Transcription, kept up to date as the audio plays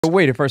But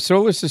wait, if our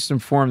solar system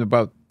formed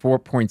about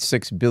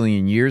 4.6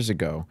 billion years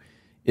ago,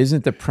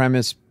 isn't the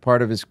premise,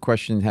 part of his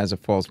question has a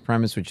false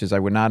premise, which is I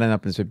would not end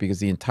up in it because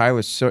the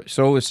entire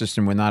solar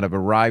system would not have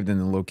arrived in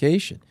the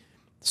location.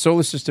 The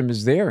solar system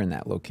is there in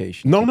that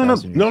location.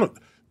 No.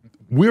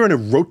 We're in a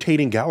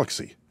rotating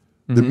galaxy.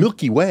 The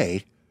Milky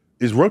Way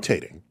is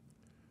rotating.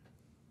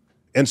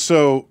 And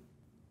so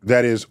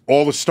that is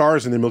all the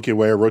stars in the Milky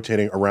Way are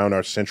rotating around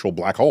our central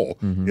black hole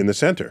in the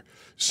center.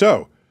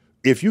 So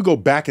if you go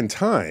back in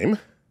time,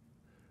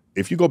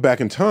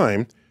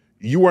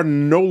 you are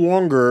no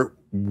longer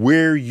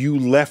where you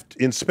left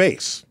in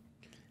space,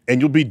 and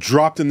you'll be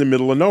dropped in the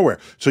middle of nowhere.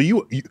 So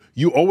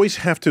you always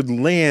have to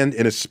land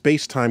in a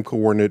space-time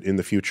coordinate in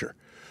the future.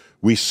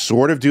 We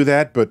sort of do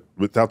that, but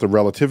without the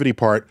relativity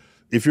part.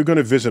 If you're going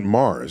to visit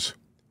Mars,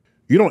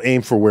 you don't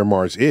aim for where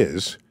Mars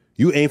is.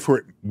 You aim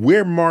for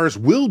where Mars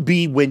will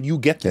be when you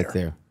get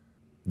there.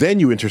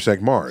 Then you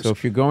intersect Mars. So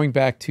if you're going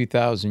back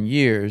 2,000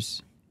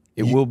 years,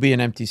 it will be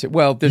an empty set.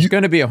 Well, there's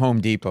going to be a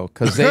Home Depot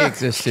because they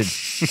existed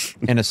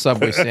in a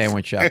Subway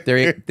sandwich shop.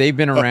 They've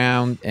been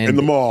around. And in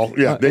the mall,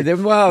 yeah.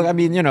 Well, I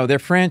mean, their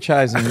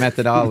franchising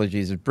methodologies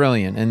is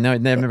brilliant, and they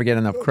never get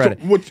enough credit.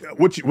 So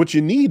what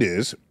you need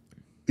is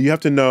you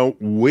have to know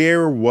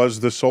where was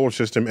the solar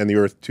system and the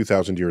Earth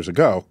 2,000 years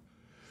ago,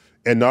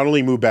 and not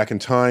only move back in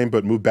time,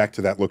 but move back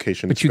to that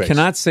location in space. But you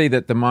cannot say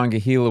that the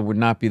Mangahela would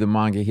not be the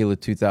Mangahela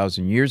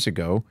 2,000 years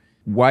ago.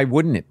 Why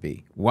wouldn't it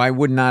be? Why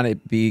would not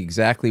it be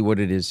exactly what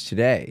it is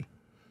today?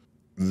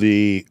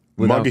 The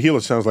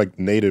Mangahela sounds like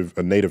a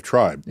native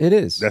tribe. It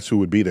is. That's who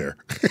would be there.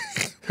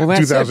 Well,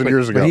 that's 2,000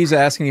 years ago. But he's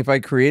asking if I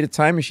create a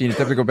time machine, if I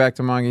have to go back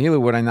to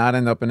Mangahela, would I not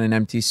end up in an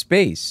empty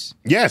space?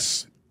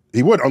 Yes,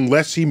 he would,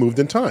 unless he moved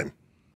in time.